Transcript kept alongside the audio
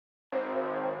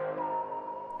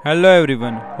Hello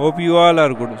everyone, hope you all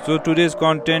are good. So today's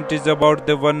content is about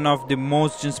the one of the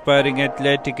most inspiring,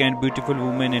 athletic and beautiful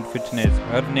women in fitness.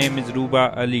 Her name is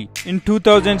RUBA Ali. In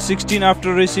 2016,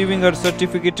 after receiving her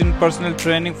certificate in personal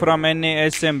training from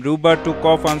NASM, RUBA took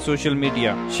off on social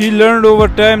media. She learned over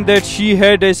time that she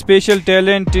had a special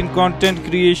talent in content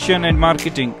creation and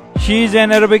marketing. She is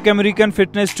an Arabic American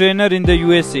fitness trainer in the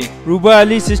USA. RUBA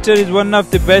Ali's sister is one of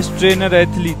the best trainer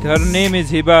athletes. Her name is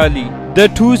Hiba Ali. The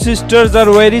two sisters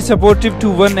are very supportive to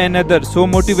one another, so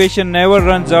motivation never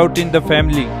runs out in the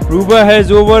family. RUBA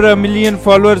has over 1 million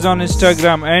followers on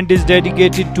Instagram and is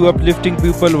dedicated to uplifting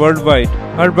people worldwide.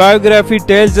 Her biography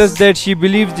tells us that she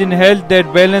believes in health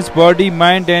that balance body,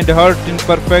 mind and heart in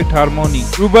perfect harmony.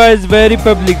 RUBA is very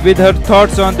public with her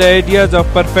thoughts on the ideas of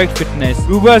perfect fitness.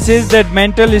 RUBA says that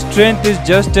mental strength is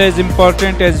just as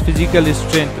important as physical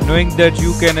strength, knowing that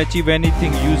you can achieve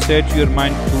anything you set your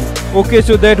mind to. Okay,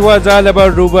 so that was all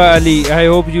about RUBA Ali. I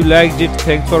hope you liked it.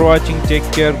 Thanks for watching. Take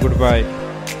care. Goodbye.